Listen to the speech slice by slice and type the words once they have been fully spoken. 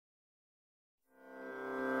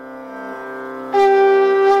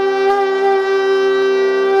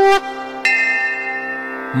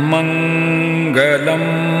Mangalam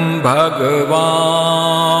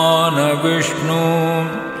Bhagavan Vishnu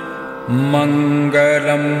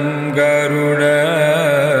Mangalam Garuda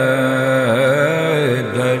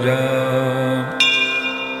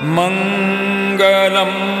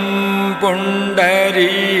Mangalam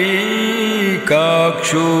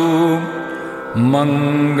Pundarikakshu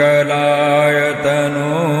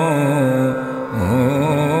Mangalayatano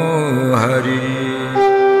Hari.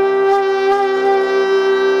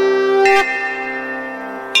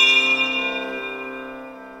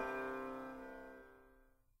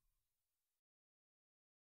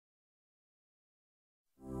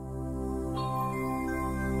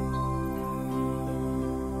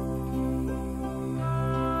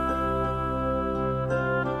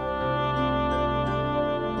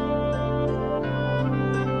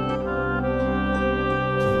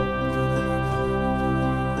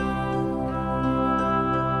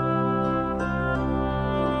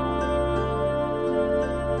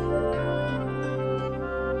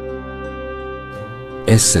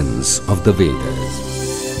 Essence of the Vedas.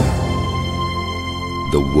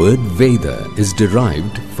 The word Veda is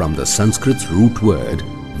derived from the Sanskrit root word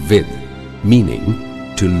Vid,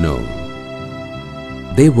 meaning to know.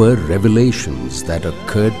 They were revelations that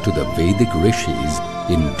occurred to the Vedic rishis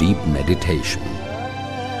in deep meditation.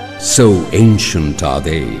 So ancient are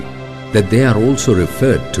they that they are also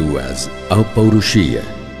referred to as Apaurushia,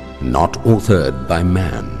 not authored by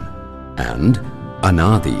man, and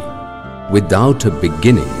Anadi, without a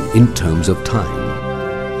beginning in terms of time.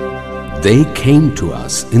 They came to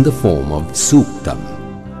us in the form of Suktam,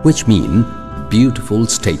 which mean beautiful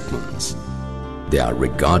statements. They are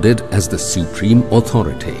regarded as the supreme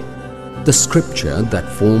authority, the scripture that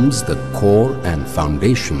forms the core and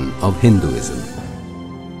foundation of Hinduism.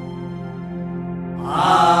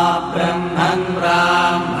 Brahman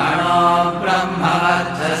Brahmano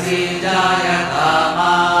Brahmavarchasi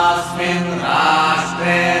Jayatamasmin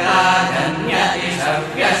Rashtre Rajanyati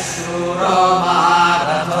Shavyashuro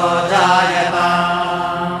Maharatho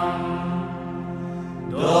Jayatam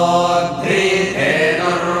Dogdhrite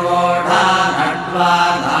Nurvodha Natva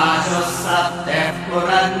Nashu Satyah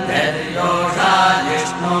Purandhir Yosha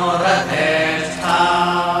Jishnu Ratheshtha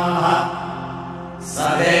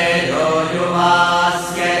Sadeyo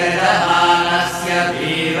Yuvasya Rahanasya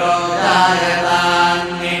Viro Jayatan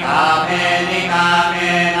Nikame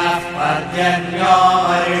Nikame Nafparjanyo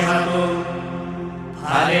Varishatu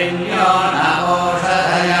Harinyo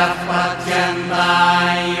Naoshadhayah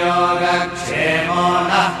Patyantai Yoga Kshemo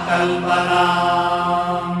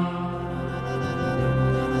Nahkalpanam.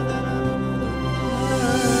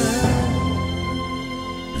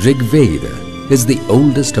 Rig Veda is the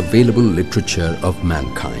oldest available literature of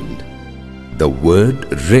mankind. The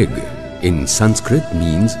word Rig in Sanskrit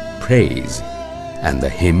means praise, and the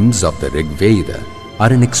hymns of the Rig Veda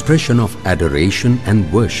are an expression of adoration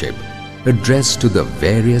and worship addressed to the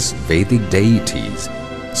various Vedic deities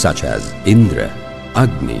such as Indra,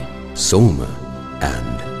 Agni, Soma,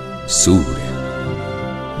 and Surya.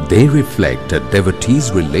 They reflect a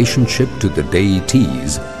devotee's relationship to the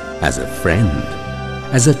deities as a friend,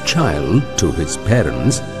 as a child to his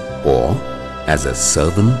parents, or as a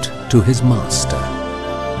servant to his master.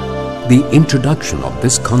 The introduction of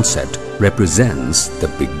this concept represents the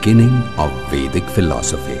beginning of Vedic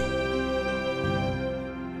philosophy.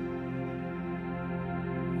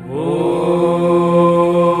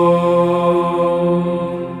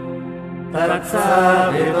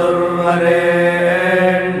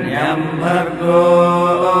 Tatsaviturvarenyam bhargo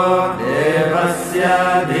devasya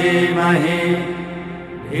dhimahi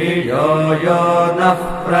Hiyo yo nah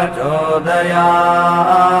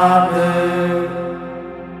prachodayat.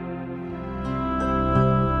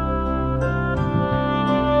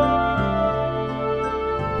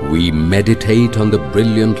 We meditate on the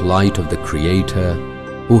brilliant light of the Creator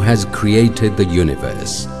who has created the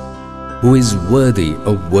universe, who is worthy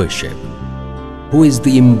of worship, who is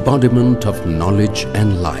the embodiment of knowledge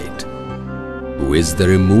and light, who is the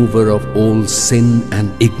remover of all sin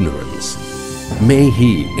and ignorance. May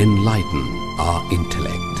He enlighten our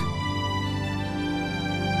intellect.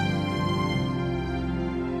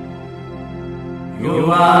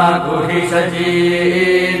 Yuvaku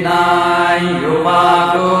Hishajinam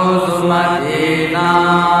Yuvaku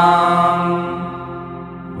Sumadinam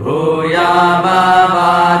Bhuya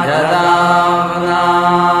Baba Jadavnam.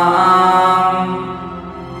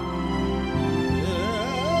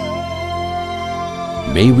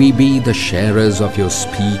 May we be the sharers of your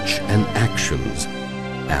speech and actions,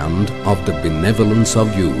 and of the benevolence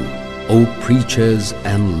of you, O preachers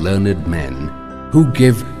and learned men, who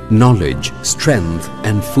give knowledge, strength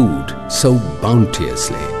and food so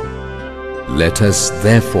bounteously. Let us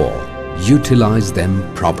therefore utilize them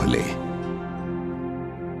properly.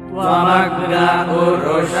 Tvamagna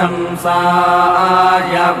urusham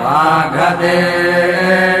sāya vāgade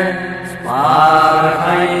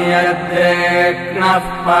spārhayadreknah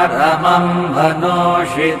paramam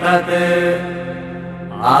vanošitat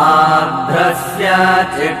ādhrasya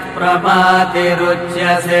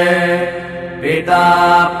chitpramātiruchyase pita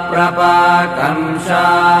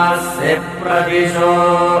prapakamshāsya pradisho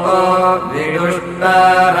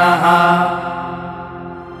viduštaraha.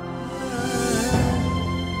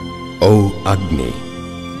 O Agni,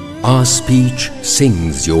 our speech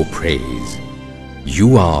sings your praise.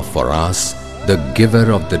 You are for us the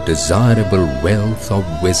giver of the desirable wealth of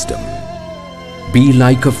wisdom. Be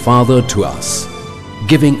like a father to us,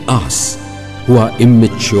 giving us, who are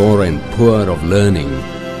immature and poor of learning,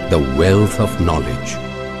 the wealth of knowledge.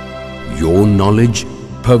 Your knowledge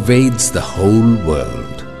pervades the whole world.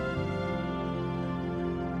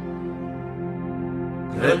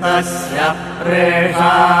 Dhritasya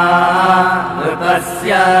presha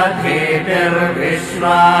dhritasya dhitir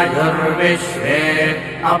vishvayurvishve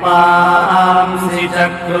apamsi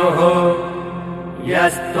chakruhu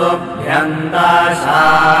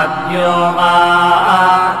yastubhyandashadyo ma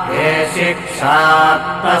eshikshat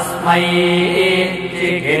tasmai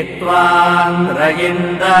chikitvan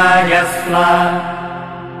rayindayasva.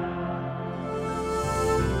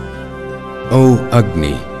 O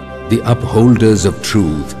Agni, the upholders of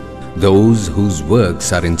truth, those whose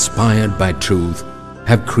works are inspired by truth,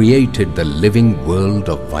 have created the living world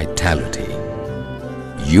of vitality.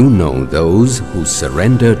 You know those who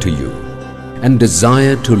surrender to you and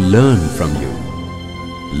desire to learn from you.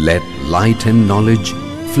 Let light and knowledge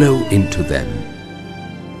flow into them.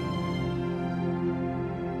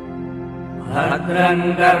 Bhadram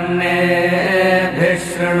karnebhih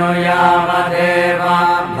shrunuyāmadeva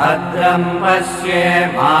bhadram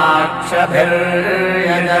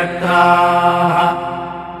pasyemakshabhiryajatraha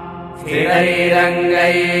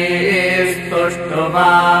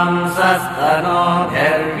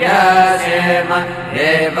sthirairangaistuštuvamsastanobhirvyashema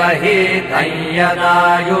devahi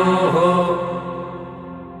tayyadayuhu.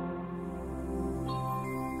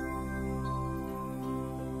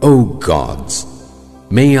 O gods,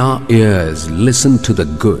 may our ears listen to the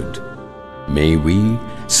good. May we,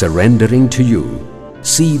 surrendering to you,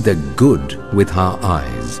 see the good with our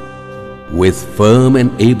eyes. With firm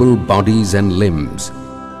and able bodies and limbs,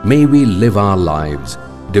 may we live our lives,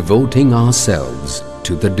 devoting ourselves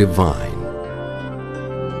to the divine.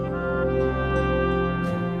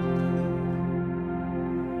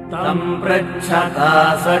 Tam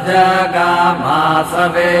prachata sajagama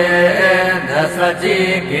saveda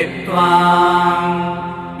sajikitvam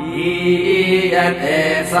iyate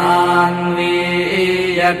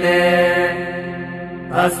sanviyate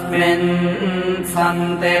tasmin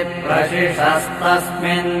sante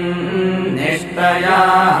prashishastasmin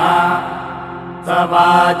nishtayaha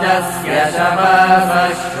savajasya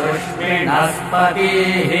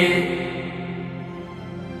shavasashushminaspatihi.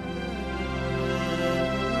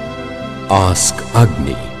 Ask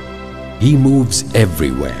Agni. He moves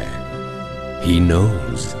everywhere. He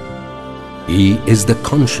knows. He is the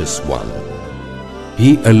conscious one.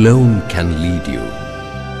 He alone can lead you.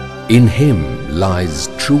 In him lies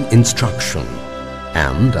true instruction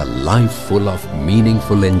and a life full of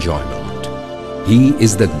meaningful enjoyment. He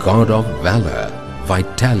is the God of valor,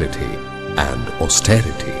 vitality and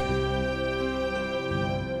austerity.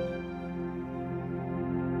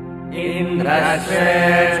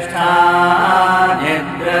 Indrashreshtha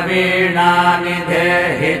nidravīṇāni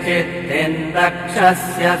dehi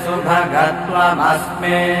chittindakshasya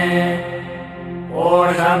subhagatvamasme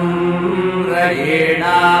osham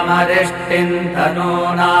rayīṇāmarishtin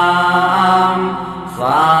tanūnām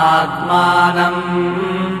svādmānam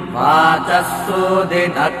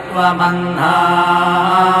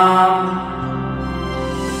vācassudinatvamannām.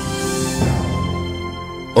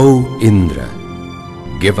 O Indra,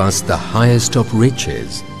 give us the highest of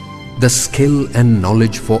riches, the skill and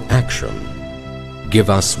knowledge for action. Give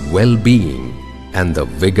us well-being and the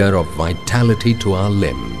vigor of vitality to our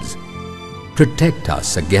limbs. Protect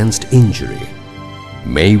us against injury.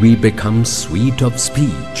 May we become sweet of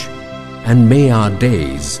speech, and may our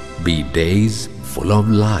days be days full of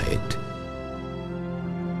light.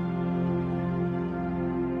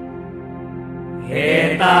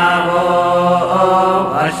 Etavo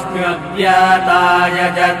vashmyudyataya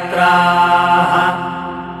jatraha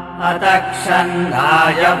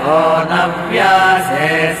atakshandaya vo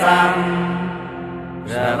navyasesam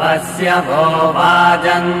सर्वस्य वो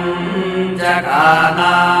वाजञ्जगानाः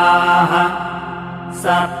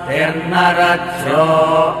सप्तिर्नरध्यो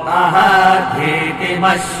अहधीतिमस्याः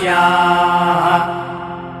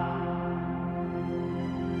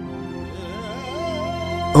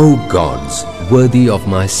O gods, worthy of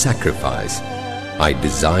my sacrifice, I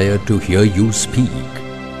desire to hear you speak.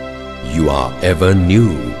 You are ever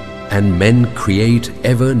new, and men create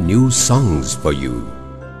ever new songs for you.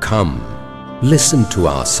 Come, listen to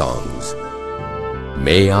our songs.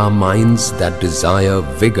 May our minds that desire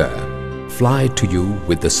vigor fly to you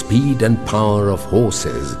with the speed and power of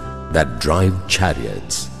horses that drive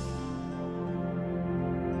chariots.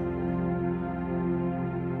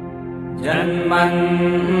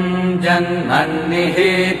 जन्मन्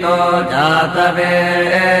जन्मन्निहितो जातवेदाः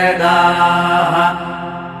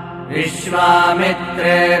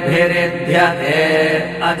विश्वामित्रेभिरिध्यते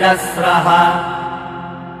अजस्रः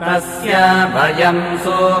तस्य भयं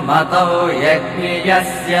सुमतौ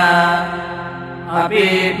यज्ञियस्य अपि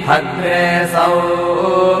भद्रे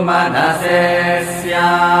सौमनसे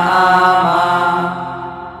स्याम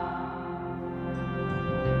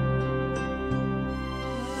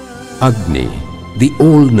Agni, the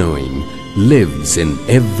all-knowing, lives in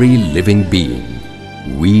every living being.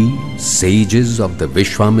 We, sages of the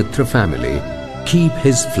Vishwamitra family, keep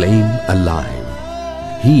his flame alive.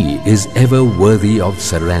 He is ever worthy of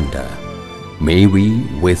surrender. May we,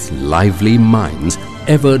 with lively minds,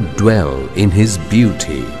 ever dwell in his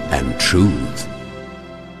beauty and truth.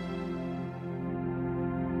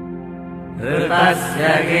 ऋतस्य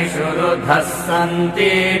गिषुरुधः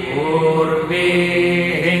सन्ति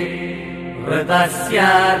पूर्वीः ऋतस्य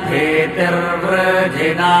धीतिर्वृजिनानि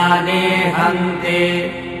हन्ति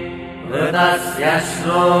ऋतस्य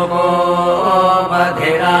श्लोको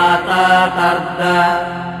बधिराततर्द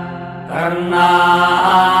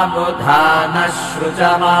कर्णाबुधा न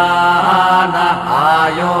श्रुचमान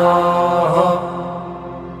आयोः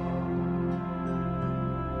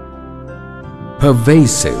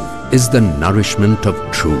Pervasive is the nourishment of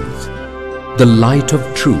truth. The light of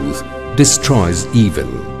truth destroys evil.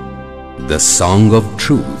 The song of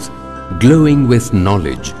truth, glowing with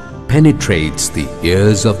knowledge, penetrates the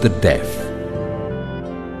ears of the deaf.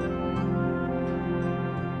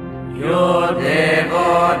 Yo devo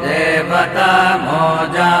devatamo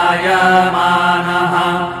jayamanah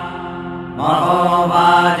maho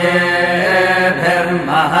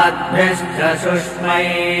vajebhirmahatbhischa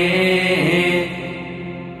shushmaihi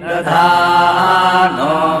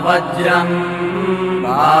तथानो वज्रं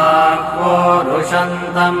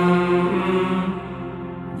बाह्वोरुषन्तं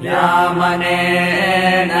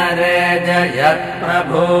यामनेन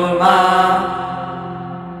रेजयत्प्रभूमा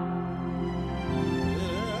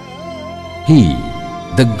He,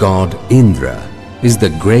 the god Indra, is the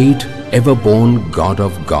great ever-born god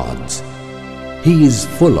of gods. He is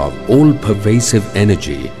full of all-pervasive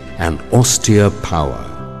energy and austere power.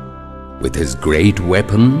 With his great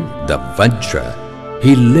weapon, the Vajra,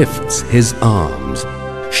 he lifts his arms,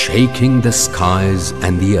 shaking the skies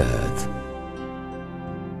and the earth.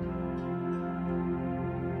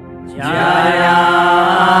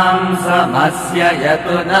 Jayam samasya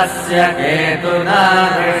yatunasya ketuna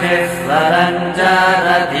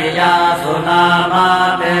rishesvaranjarathiya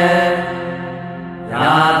sunamate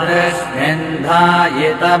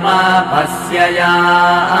यादृष्मिन्धायितमापस्यया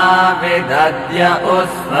विदद्य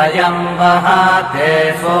उस्वयं वहाते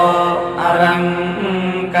so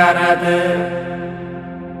अलङ्करत्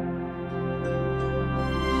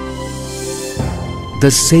The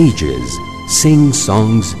sages sing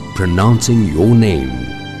songs pronouncing your name,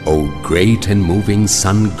 O great and moving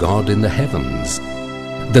sun god in the heavens,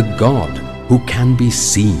 the god who can be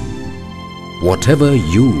seen. Whatever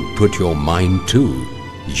you put your mind to,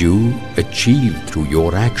 you achieve through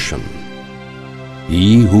your action.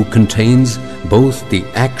 He who contains both the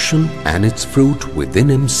action and its fruit within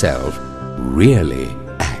himself really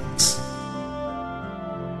acts.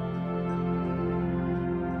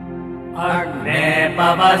 Agne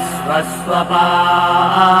pavasvasvapa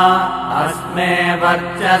asme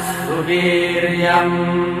varchassu viryam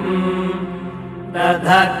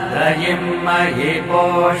dadhadrayim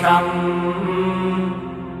mahiposham.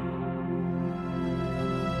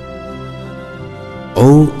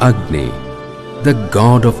 O Agni, the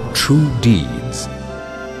god of true deeds,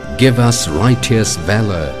 give us righteous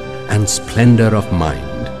valor and splendor of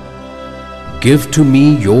mind. Give to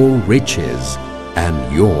me your riches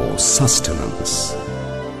and your sustenance.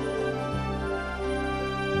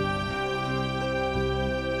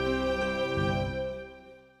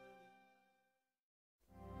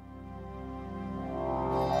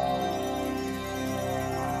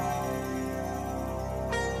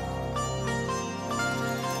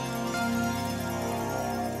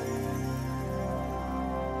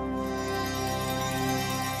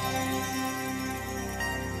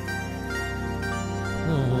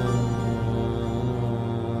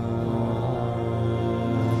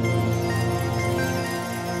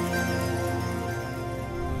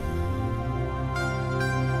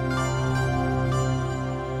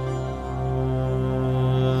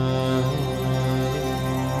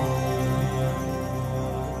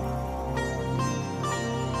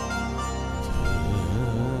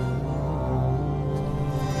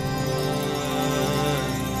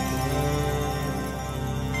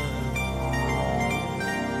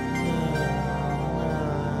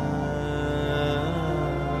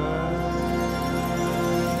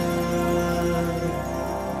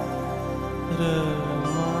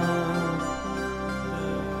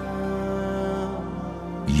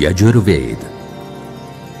 Yajurveda.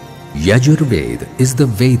 Yajurveda is the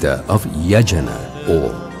Veda of yajana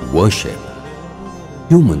or worship.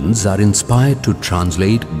 Humans are inspired to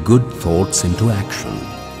translate good thoughts into action.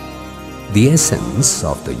 The essence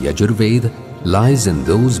of the Yajurveda lies in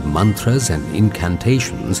those mantras and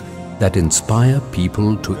incantations that inspire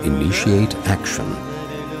people to initiate action.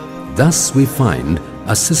 Thus we find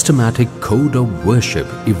a systematic code of worship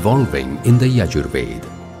evolving in the Yajurveda.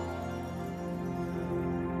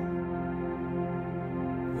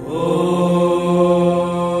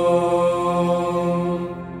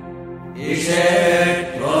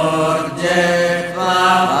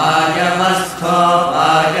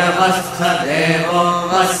 देवो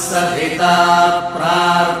वत्सविता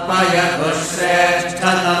प्रार्पयतु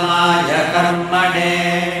श्रेष्ठतमाय कर्मणे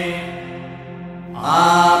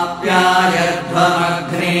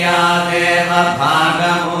आप्यायध्वमग्निया देव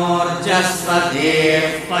भागमूर्जस्वतीः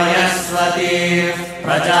पयस्वतीः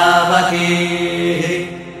प्रजापतिः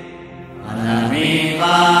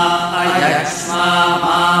अनमीवा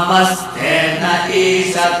अयक्ष्मामावस्तेन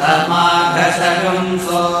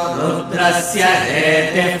ईशतमाघशगुंसो रुद्रस्य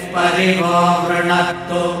हेतिः परिवो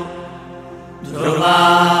वृणक्तु ध्रुवा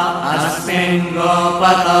अस्मिन्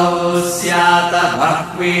गोपतौ स्यात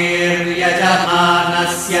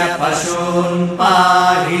बह्वीर्यजमानस्य पशून्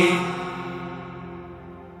पाहि.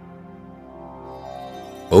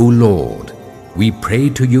 O Lord, we pray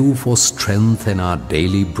to you for strength in our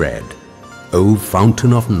daily bread. O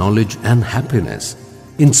fountain of knowledge and happiness,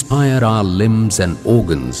 inspire our limbs and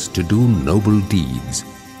organs to do noble deeds.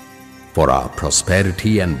 For our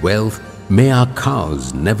prosperity and wealth, may our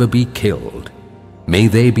cows never be killed. May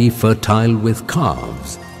they be fertile with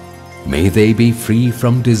calves. May they be free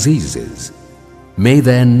from diseases. May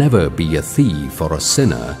there never be a thief or a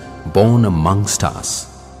sinner born amongst us.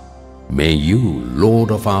 May you,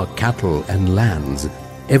 Lord of our cattle and lands,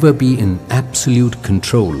 ever be in absolute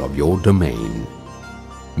control of your domain.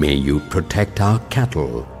 May you protect our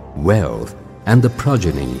cattle, wealth, and the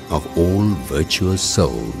progeny of all virtuous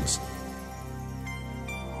souls.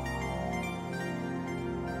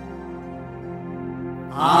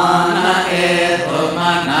 आनएतु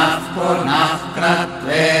मनः पुनः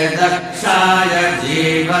क्रत्वे दक्षाय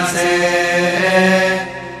जीवसे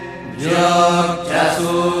ज्योच्च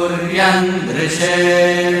सूर्यं दृशे.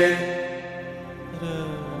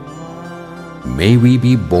 May we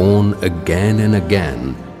be born again and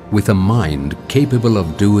again with a mind capable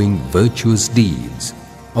of doing virtuous deeds,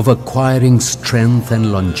 of acquiring strength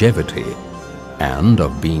and longevity, and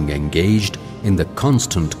of being engaged in the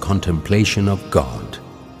constant contemplation of God.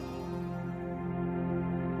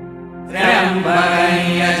 त्र्यम्बकं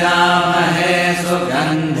यजामहे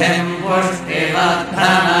सुगन्धिं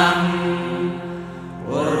पुष्टिवर्धनम्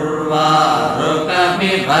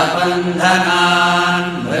उर्वारुकमिव बन्धनान्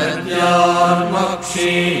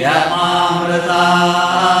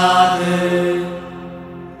मृत्योर्मुक्षीयमामृतात्.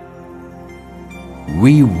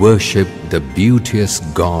 We worship the beauteous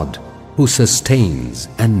God who sustains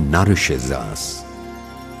and nourishes us.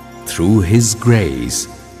 Through His grace,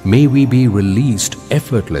 may we be released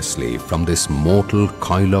effortlessly from this mortal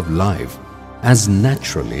coil of life, as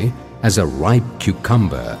naturally as a ripe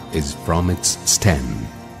cucumber is from its stem.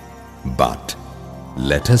 But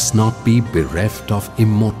let us not be bereft of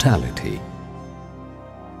immortality.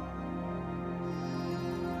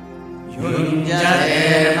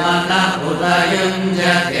 युञ्जते मनः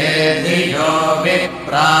उदयुञ्जते धियो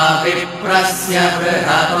विप्रा विप्रस्य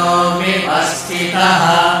बृहतो विपश्चितः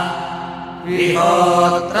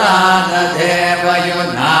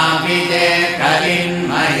विहोत्राददेवयुनाविदे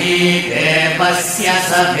कलिन्मही देवस्य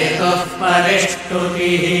सभितुः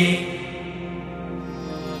परिष्टुतिः.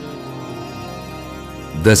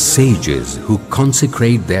 The sages who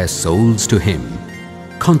consecrate their souls to Him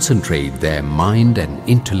concentrate their mind and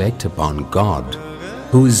intellect upon God,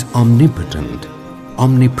 who is omnipotent,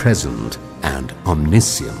 omnipresent, and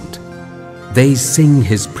omniscient. They sing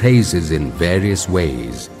His praises in various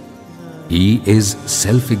ways. He is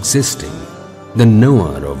self-existing, the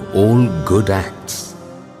knower of all good acts.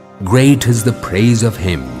 Great is the praise of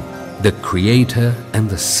Him, the Creator and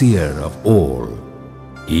the Seer of all.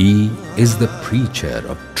 He is the preacher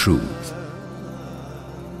of truth.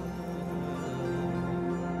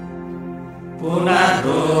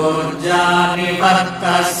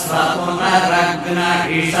 पुनरुर्जानिवर्तस्व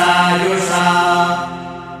पुनरग्नहिषायुषा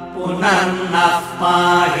पुनर्नः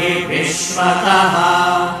पाहि विश्वतः.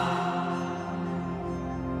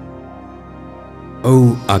 O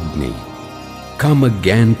Agni, come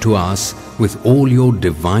again to us with all your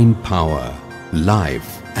divine power,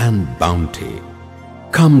 life and bounty,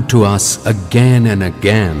 come to us again and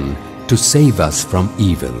again to save us from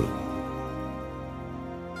evil.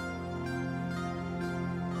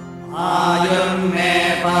 Ayur me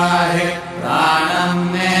pahi, pranam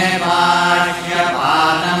me pahya,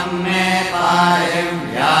 panam me pahi,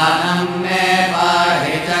 vyanam me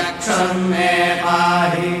pahi, chakshur me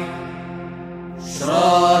pahi,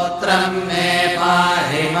 shrotram me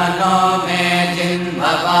pahi, mano me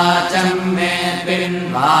jinva, vacham me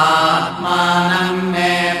pinvatmanam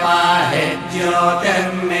me pahi, jyotir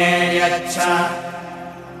me yacha.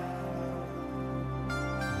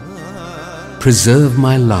 Preserve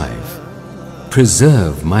my life,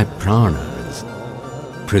 preserve my pranas,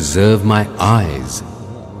 preserve my eyes,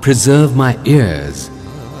 preserve my ears,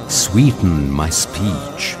 sweeten my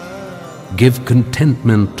speech, give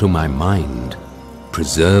contentment to my mind,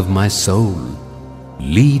 preserve my soul,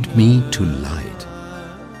 lead me to light.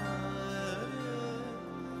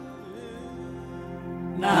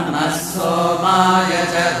 Namah Somaya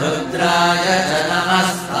cha Rudraya cha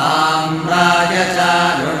Namastamraya cha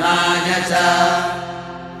Arunaya cha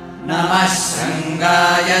Namah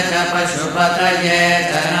Shangaya cha Pashupataye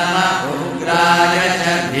cha Namah Ugraya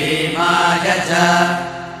cha Bhimaya cha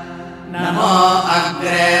Namo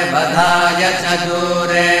Agre Vadhaya cha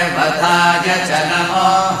Dure Vadhaya cha Namo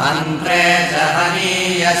Hantre cha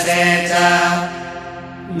Haniyase cha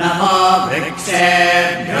Namo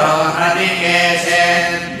Vrikshebhyo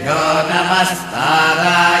Harikeshebhyo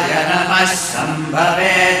Namastaraya Namah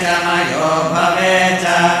Shambhave cha Mayo Bhave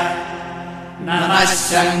cha Namah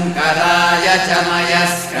Shankaraya cha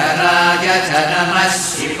Mayaskaraya cha Namah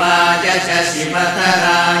Shivaya cha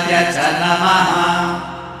Shivataraya cha Namaha.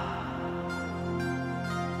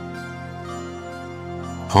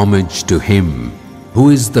 Homage to him who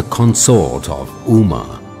is the consort of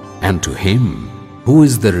Uma, and to him who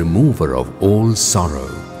is the remover of all sorrow.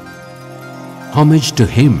 Homage to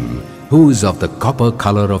him who is of the copper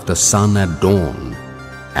color of the sun at dawn,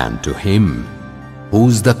 and to him who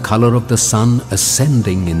is the color of the sun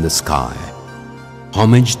ascending in the sky.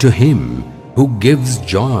 Homage to him who gives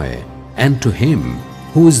joy, and to him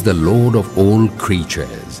who is the Lord of all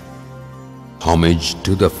creatures. Homage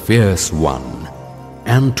to the fierce one,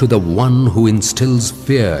 and to the one who instills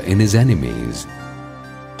fear in his enemies.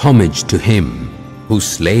 Homage to him who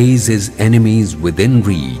slays his enemies within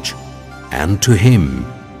reach, and to him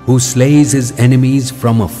who slays his enemies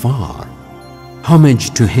from afar. Homage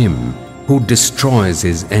to him who destroys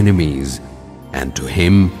his enemies, and to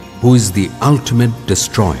him who is the ultimate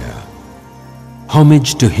destroyer.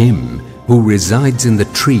 Homage to him who resides in the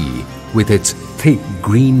tree with its thick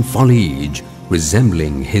green foliage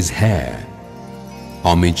resembling his hair.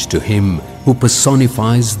 Homage to him who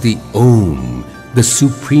personifies the Om, the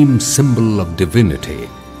supreme symbol of divinity.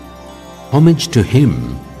 Homage to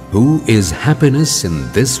him who is happiness in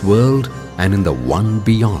this world and in the one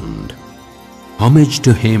beyond. Homage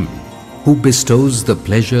to him who bestows the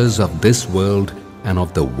pleasures of this world and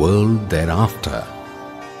of the world thereafter.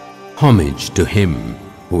 Homage to him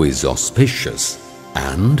who is auspicious,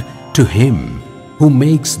 and to him who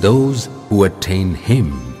makes those who attain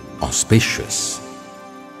him auspicious.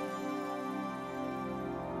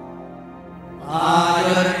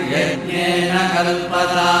 Ayur-yajnena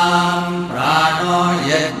kalpatam,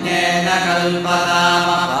 prano-yajnena kalpatam,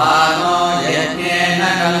 apano-yajnena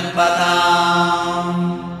kalpatam,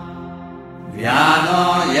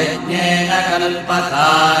 vyano-yajnena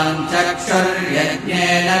kalpatam,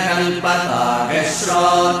 chakshur-yajnena kalpatam,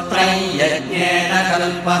 vishrotra-yajnena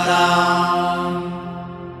kalpatam,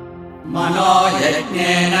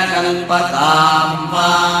 mano-yajnena kalpatam,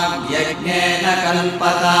 vag-yajnena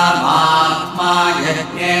kalpatam,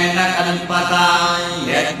 atma-yajnena kalpatam,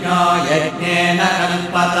 yajno-yajnena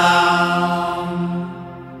kalpatam.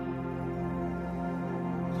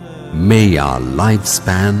 May our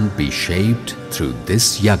lifespan be shaped through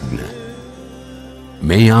this yajna.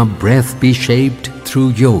 May our breath be shaped through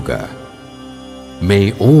yoga.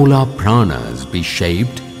 May all our pranas be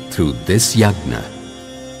shaped through this yajna.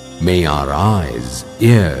 May our eyes,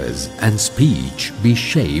 ears and speech be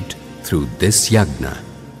shaped through this yajna.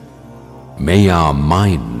 May our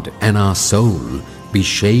mind and our soul be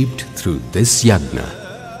shaped through this yajna.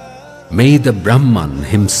 May the Brahman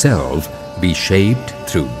himself be shaped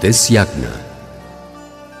through this yajna.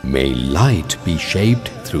 May light be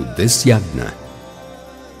shaped through this yajna.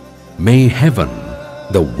 May heaven,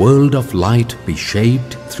 the world of light, be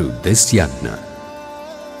shaped through this yajna.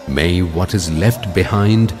 May what is left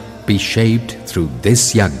behind be shaped through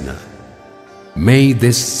this yajna. May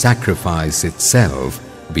this sacrifice itself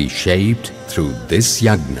be shaped through this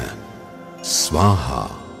yajna.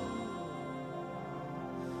 Swaha.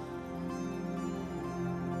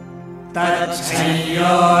 तच्छंयोरावृणीमहे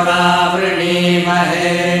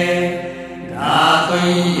गातुं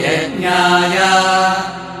यज्ञाय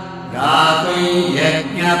गातुं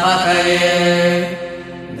यज्ञपतये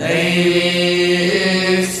दैवी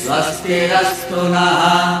स्वस्तिरस्तु नः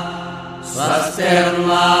स्वस्तिर्मानुषेभ्यः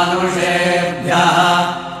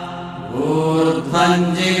ऊर्ध्वं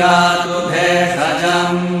जिगातु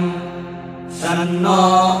भेषजम् शन्नो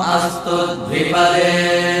अस्तु द्विपदे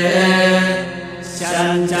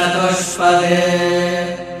चतुष्पदे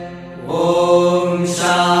ॐ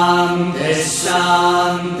शान्तिः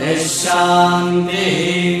शान्तिः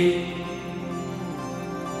शान्तिः।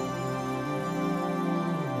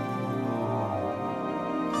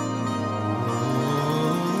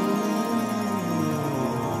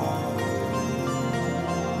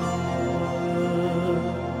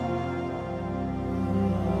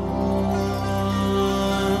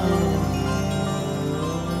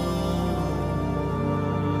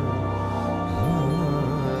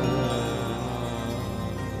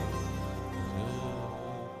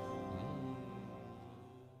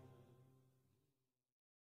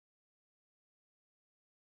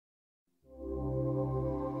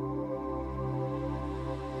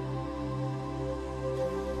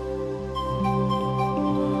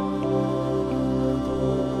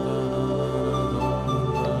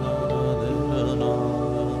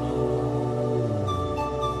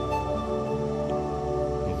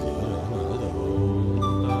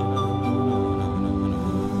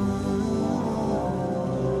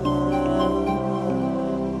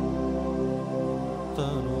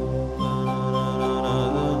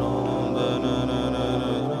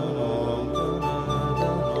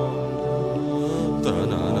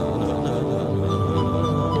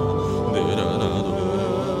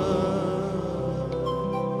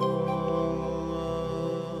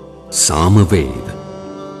 Samaveda.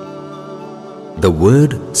 The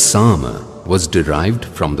word Sama was derived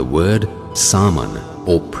from the word Saman,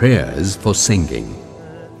 or prayers for singing.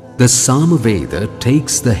 The Samaveda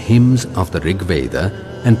takes the hymns of the Rig Veda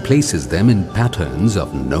and places them in patterns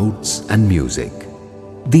of notes and music.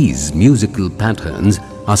 These musical patterns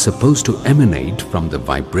are supposed to emanate from the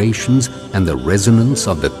vibrations and the resonance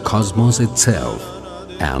of the cosmos itself,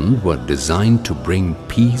 and were designed to bring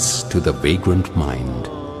peace to the vagrant mind.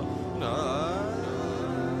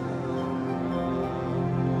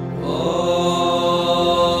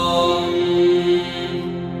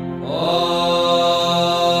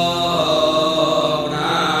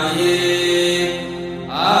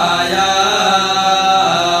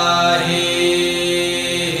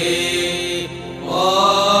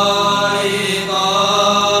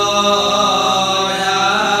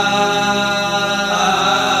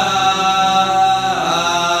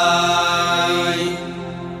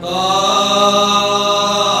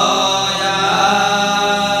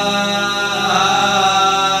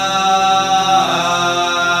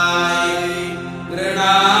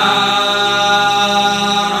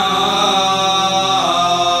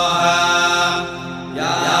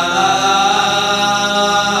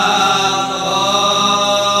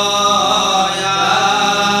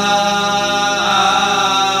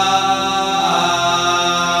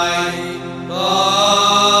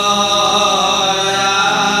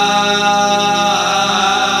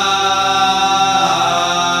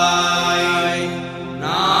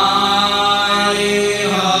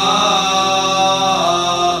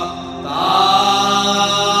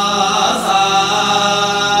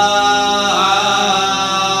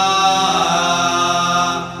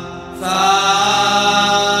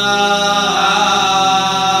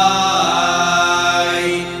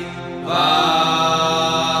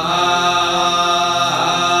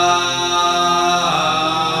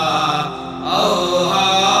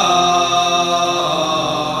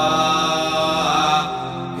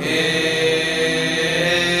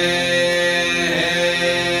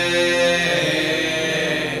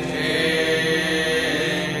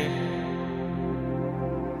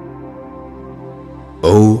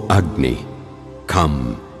 O Agni,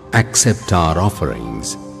 come, accept our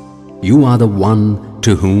offerings. You are the one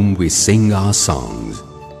to whom we sing our songs.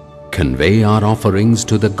 Convey our offerings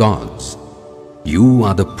to the gods. You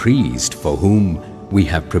are the priest for whom we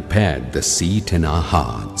have prepared the seat in our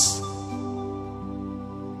hearts.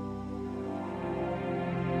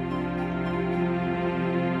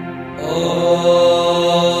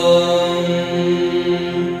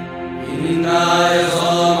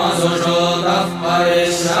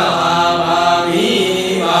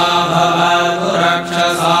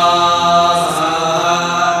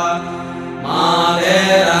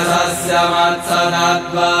 Madera Sasya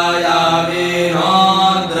तस्मात्सदद्वायावीनो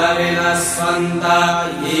द्रविणस्वन्त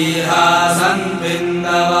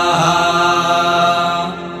ईहासन्विन्दवः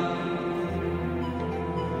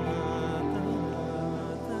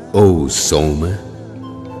O Soma,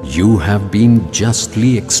 you have been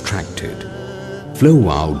justly extracted. Flow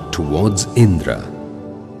out towards Indra.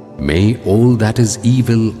 May all that is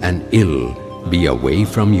evil and ill be away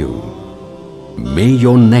from you. May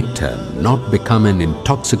your nectar not become an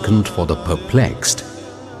intoxicant for the perplexed,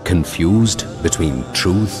 confused between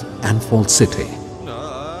truth and falsity.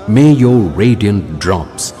 May your radiant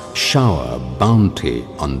drops shower bounty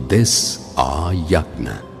on this our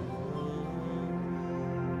yajna.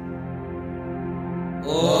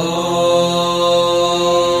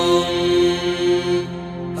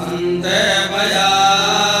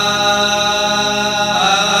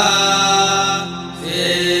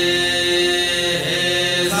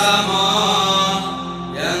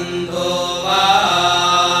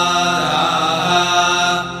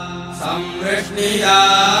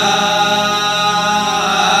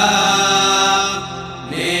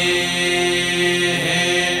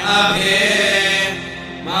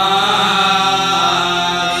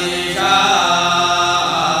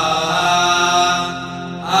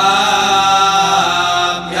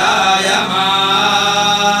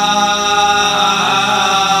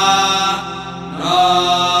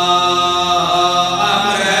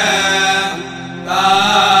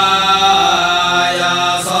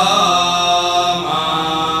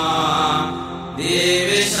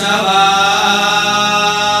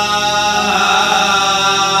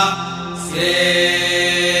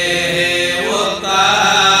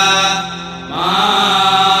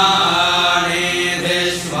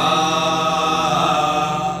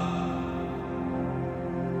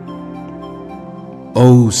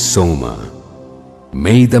 O Soma,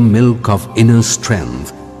 may the milk of inner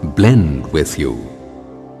strength blend with you.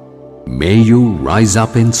 May you rise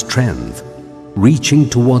up in strength, reaching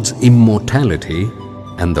towards immortality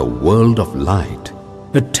and the world of light,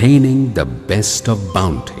 attaining the best of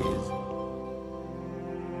bounties.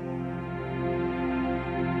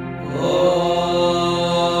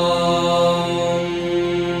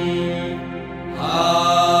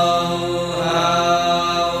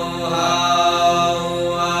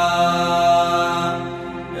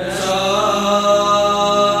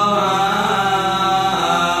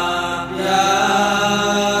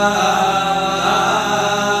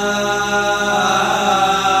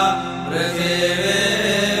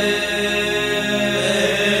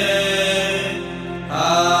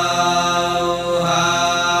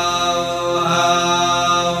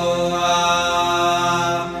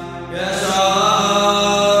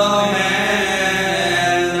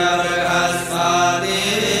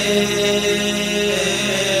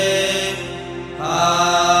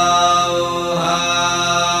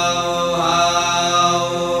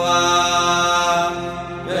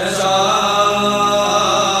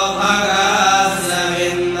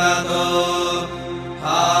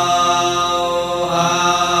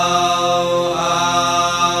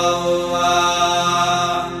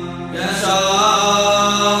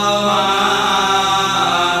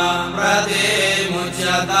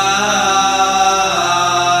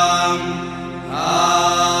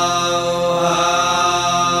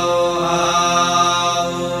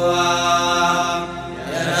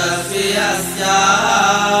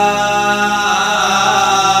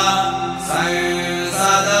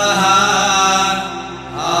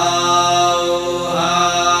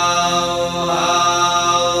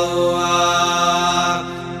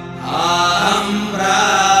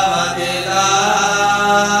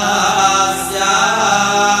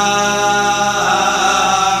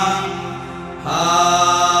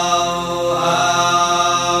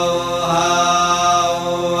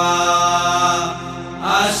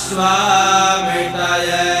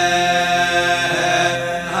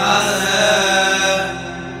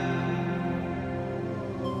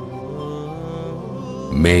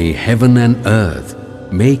 May heaven and earth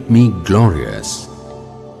make me glorious.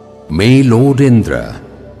 May Lord Indra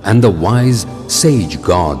and the wise sage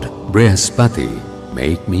god Brihaspati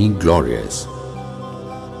make me glorious.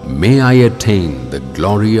 May I attain the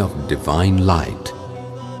glory of divine light.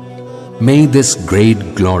 May this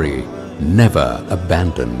great glory never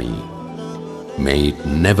abandon me. May it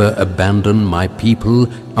never abandon my people,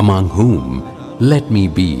 among whom let me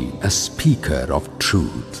be a speaker of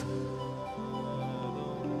truth.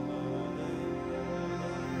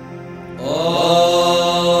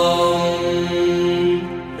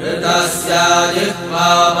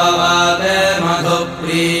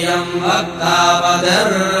 मधुप्रियं वक्तापदर्धियो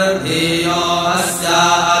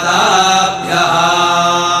अस्यादाभ्यः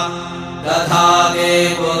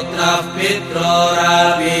दधाति पुत्रः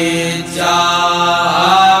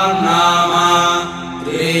पित्रोरपीज्याम् नाम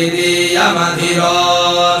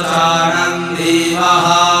तृतीयमधिरोचानन्दीवः।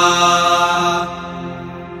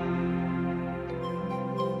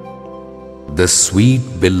 The sweet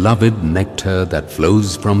beloved nectar that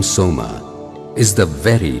flows from Soma is the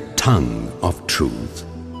very tongue of truth.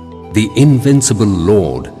 The invincible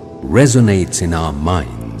Lord resonates in our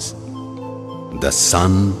minds. The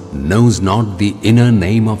son knows not the inner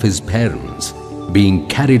name of his parents, being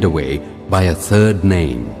carried away by a third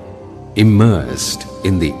name, immersed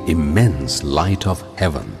in the immense light of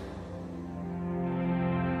heaven.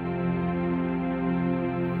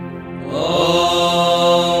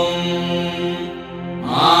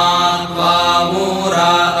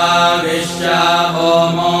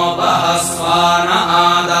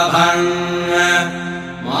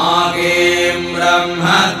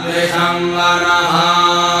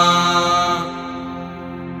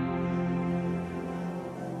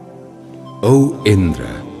 O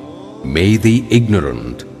Indra, may the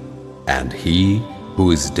ignorant and he who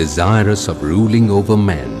is desirous of ruling over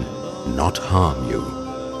men not harm you.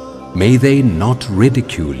 May they not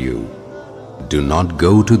ridicule you. Do not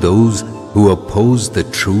go to those who oppose the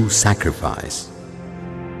true sacrifice.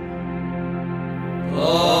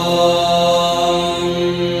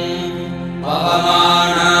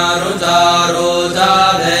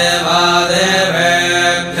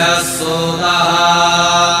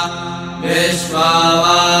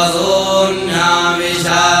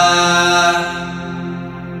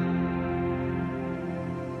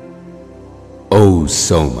 O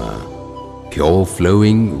Soma, pure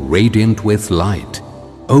flowing, radiant with light,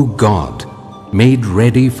 O God, made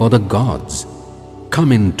ready for the gods,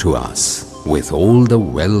 come into us with all the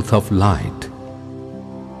wealth of light.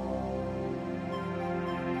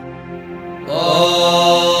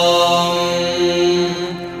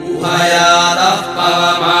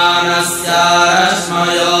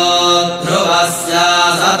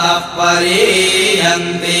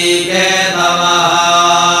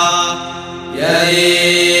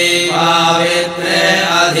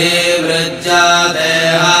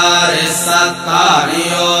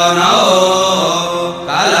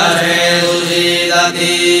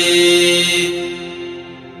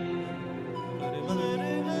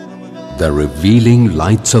 The revealing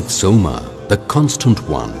lights of Soma, the constant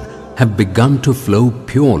one, have begun to flow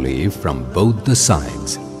purely from both the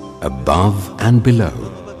sides, above and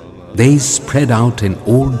below. They spread out in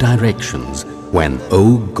all directions when,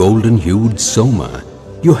 O golden-hued Soma,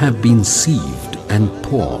 you have been sieved and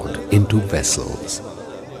poured into vessels.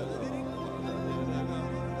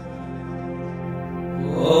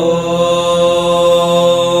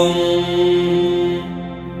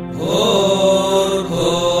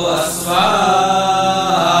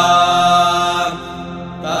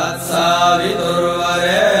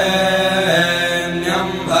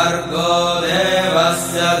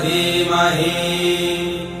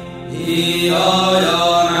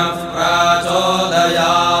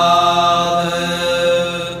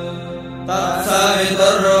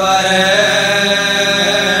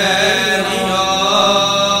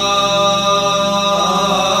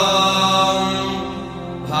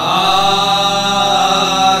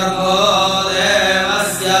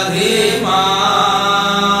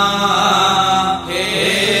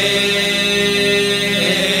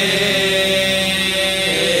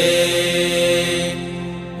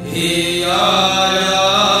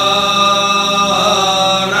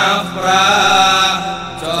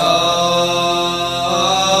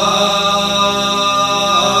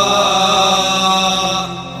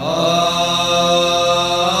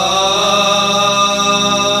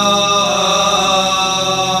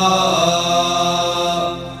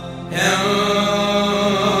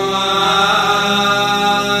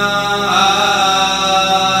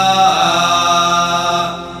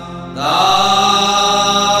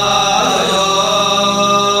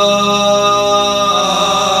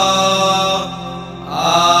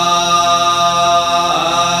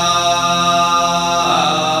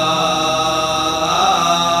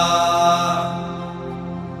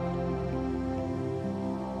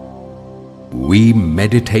 We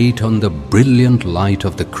meditate on the brilliant light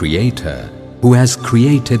of the Creator who has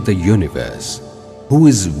created the universe, who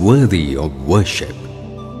is worthy of worship,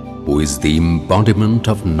 who is the embodiment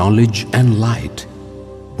of knowledge and light,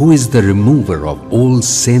 who is the remover of all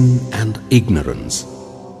sin and ignorance.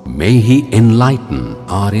 May He enlighten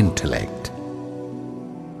our intellect.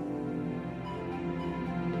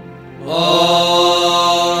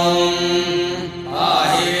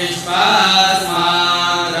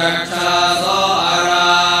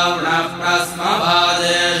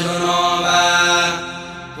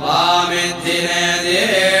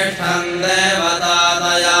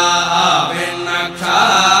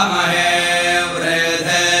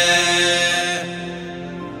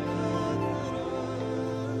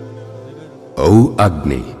 O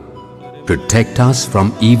Agni, protect us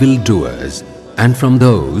from evildoers and from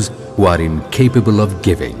those who are incapable of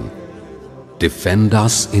giving. Defend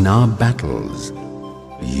us in our battles.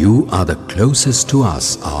 You are the closest to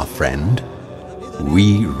us, our friend.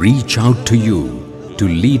 We reach out to you to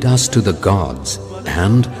lead us to the gods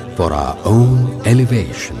and for our own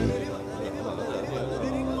elevation.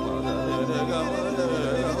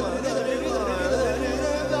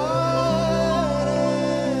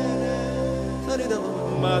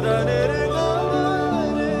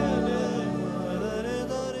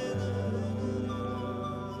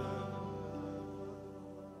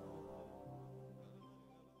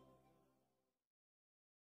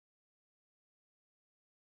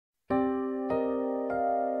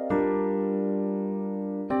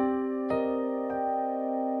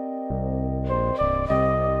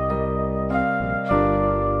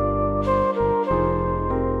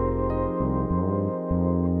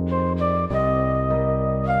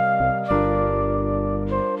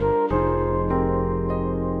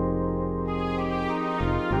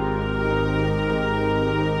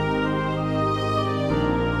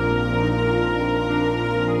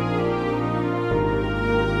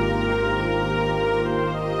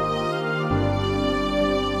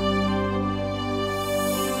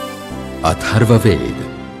 Atharva Veda.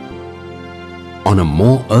 On a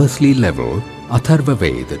more earthly level, Atharva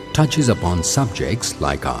Veda touches upon subjects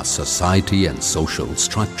like our society and social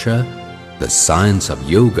structure, the science of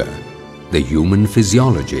yoga, the human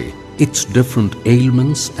physiology, its different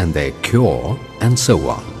ailments and their cure, and so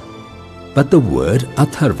on. But the word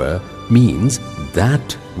Atharva means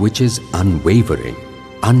that which is unwavering,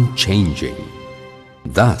 unchanging.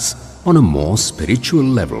 Thus, on a more spiritual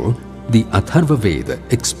level, the Atharva Veda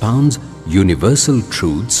expounds universal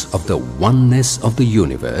truths of the oneness of the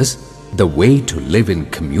universe, the way to live in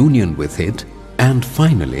communion with it, and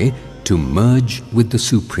finally, to merge with the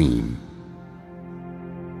Supreme.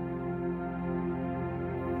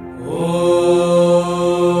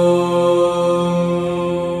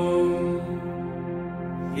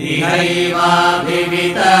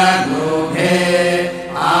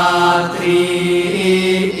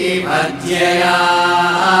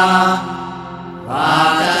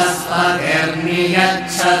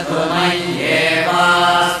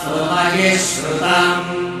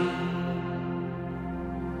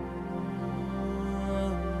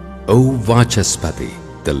 O Vachaspati,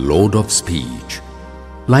 the Lord of Speech,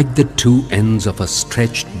 like the two ends of a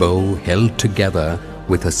stretched bow held together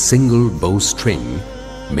with a single bowstring,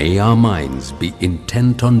 may our minds be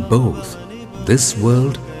intent on both, this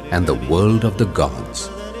world and the world of the gods.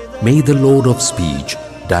 May the Lord of Speech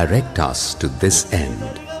direct us to this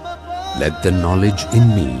end. Let the knowledge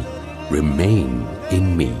in me remain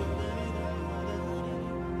in me.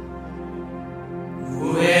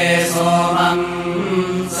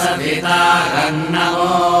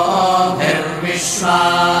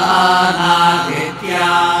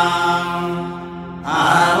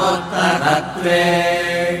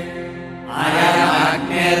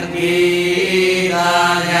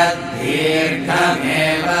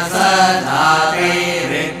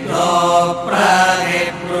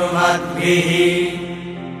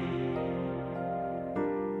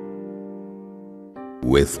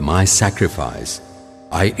 With my sacrifice,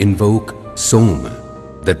 I invoke Soma,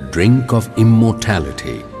 the drink of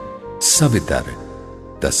immortality, Savitar,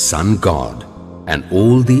 the sun god, and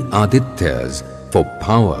all the Adityas for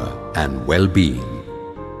power and well-being.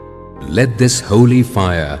 Let this holy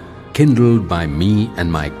fire, kindled by me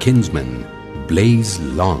and my kinsmen, blaze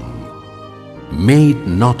long. May it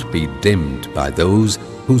not be dimmed by those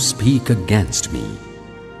who speak against me.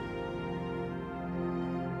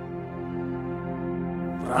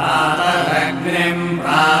 Prataragnim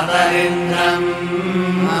pratarindram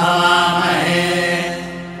havahe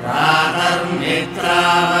pratarmitra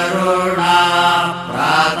varuna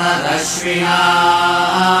pratarashvina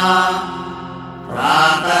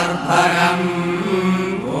pratarbhagam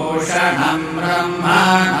bhushanam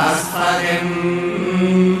brahmanaspatim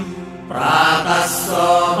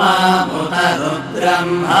pratasoma mutarudram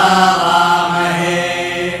havahe.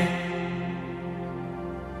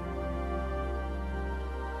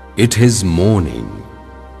 It is morning,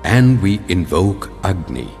 and we invoke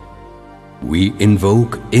Agni. We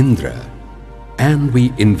invoke Indra, and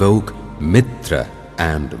we invoke Mitra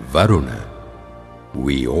and Varuna.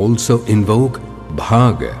 We also invoke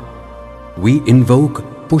Bhaga. We invoke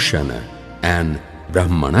Pushana and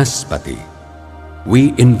Brahmanaspati.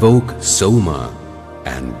 We invoke Soma,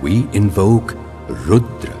 and we invoke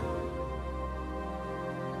Rudra.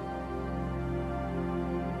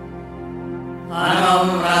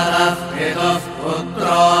 Anumratah pituh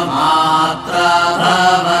putro matra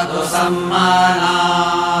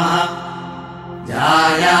सम्मानाः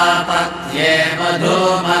जायापत्ये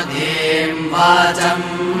मधुमतीं वाचं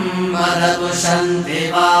वदतु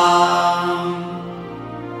शन्तिवान्।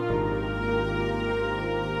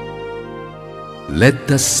 Let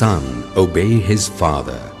the son obey his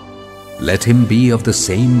father. Let him be of the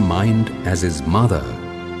same mind as his mother.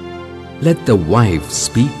 Let the wife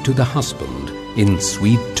speak to the husband in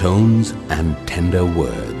sweet tones and tender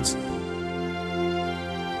words.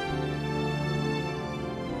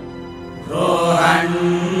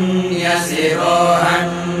 रोहण्यसि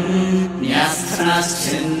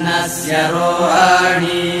रोहण्यस्नश्चिन्नस्य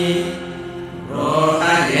रोहाणि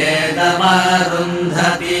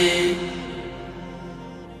रोहयेदमरुन्धति।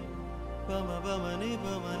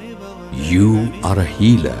 You are a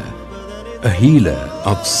healer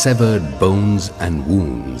of severed bones and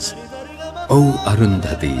wounds. O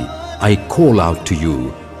Arundhati, I call out to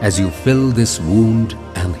you as you fill this wound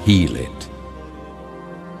and heal it.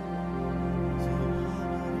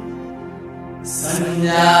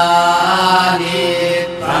 Sanjani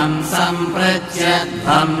tvam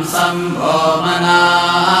samprathyadvam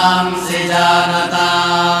sambhomanam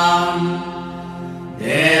sijanatam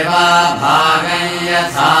deva bhagam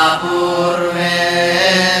yatha purve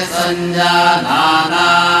sanjanana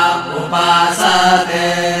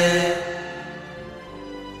upasate.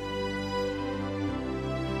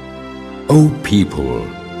 O people,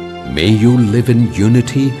 may you live in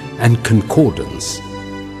unity and concordance.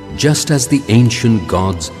 Just as the ancient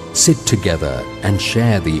gods sit together and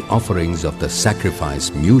share the offerings of the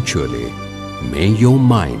sacrifice mutually, may your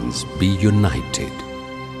minds be united.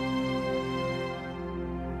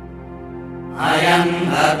 Ayam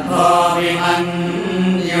darbho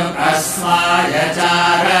vimanyukasvaya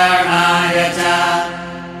charanaya cha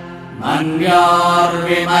manyor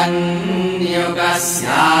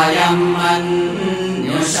vimanyukasyayam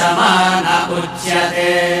manyushamana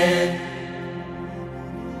uchyate.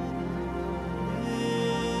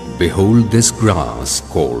 Behold this grass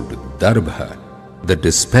called Darbha, the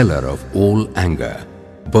dispeller of all anger,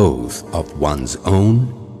 both of one's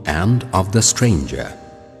own and of the stranger.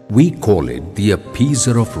 We call it the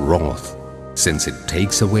appeaser of wrath, since it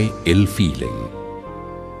takes away ill feeling.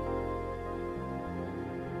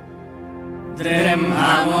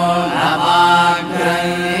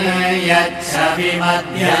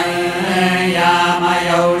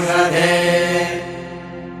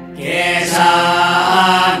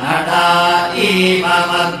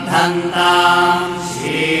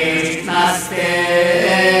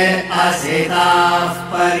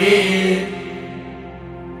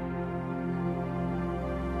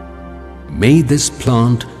 May this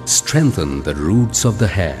plant strengthen the roots of the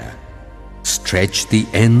hair, stretch the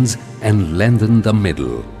ends and lengthen the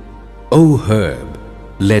middle. O herb,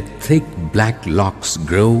 let thick black locks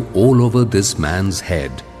grow all over this man's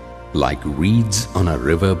head, like reeds on a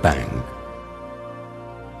river bank.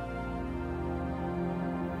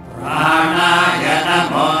 Pranaya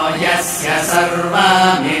namo yasya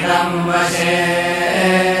sarvamidam vashe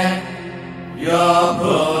yo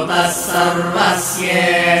bhutas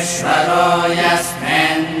sarvasyeshvaro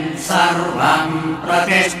yasmin sarvam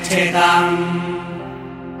pratishthidam.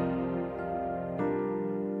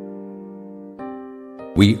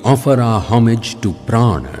 We offer our homage to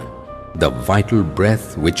Prana, the vital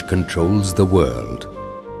breath which controls the world.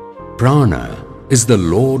 Prana is the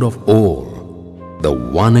Lord of all, the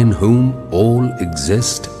one in whom all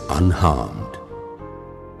exist unharmed.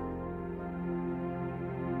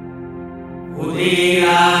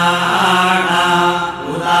 Udirana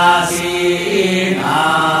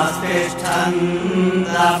udasinas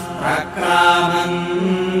tishthandah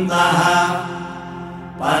prakramantaha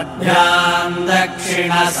padvyam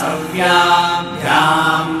dakshina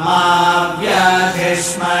savyabhyam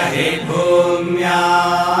mavyadhishmahi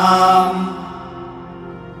bhumyam.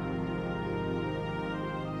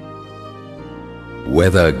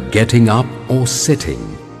 Whether getting up or sitting,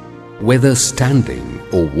 whether standing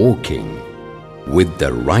or walking, with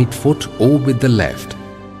the right foot or with the left,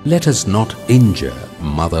 let us not injure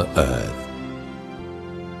Mother Earth.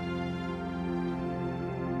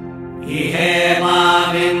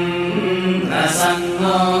 Ihemavindra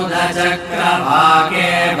sannoda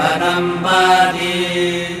chakravake vadampati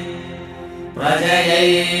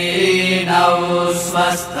prajayainau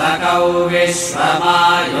swastakau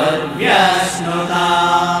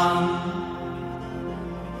vishvamayurvyashnutam.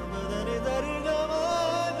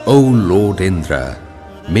 O Lord Indra,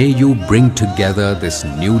 may you bring together this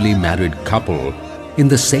newly married couple in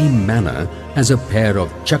the same manner as a pair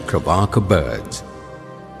of Chakravaka birds.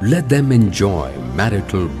 Let them enjoy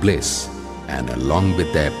marital bliss and along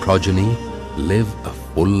with their progeny live a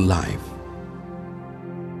full life.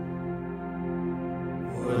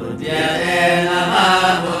 Udyate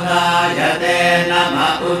Namah Udayate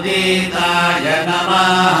Namah Uditaya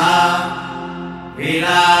Namah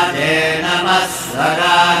Viraje Namah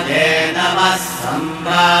Svaraje Namah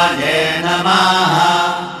Samraje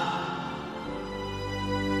Namah.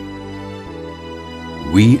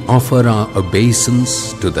 We offer our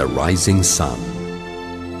obeisance to the rising sun.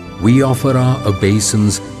 We offer our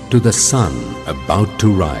obeisance to the sun about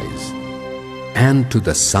to rise, and to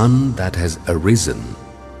the sun that has arisen.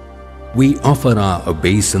 We offer our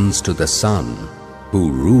obeisance to the sun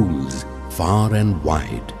who rules far and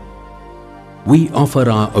wide. We offer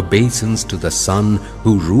our obeisance to the sun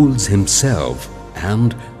who rules himself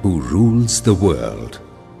and who rules the world.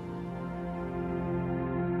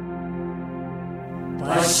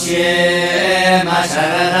 Pashyema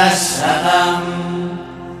Sharadashatam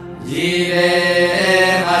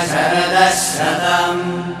Jivema Sharadashatam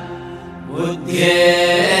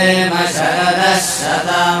Buddhyema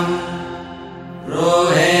Sharadashatam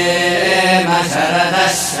Rohema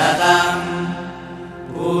Sharadashatam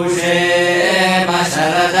Pushema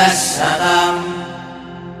Sharadashatam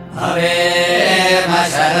Bhavema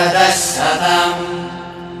Sharadashatam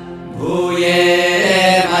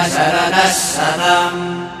Bhuyema Sharadashatam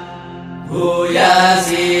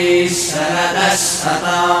Bhuyasi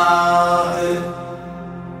Sharadashatam.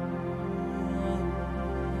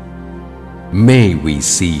 May we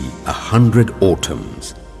see 100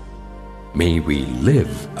 autumns. May we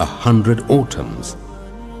live 100 autumns.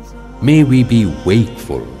 May we be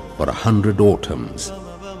wakeful for 100 autumns.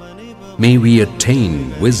 May we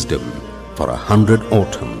attain wisdom for 100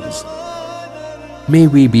 autumns. May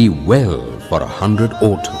we be well for 100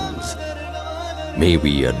 autumns. May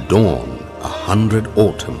we adorn 100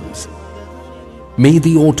 autumns. May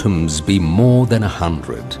the autumns be more than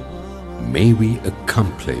 100. May we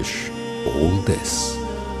accomplish all this.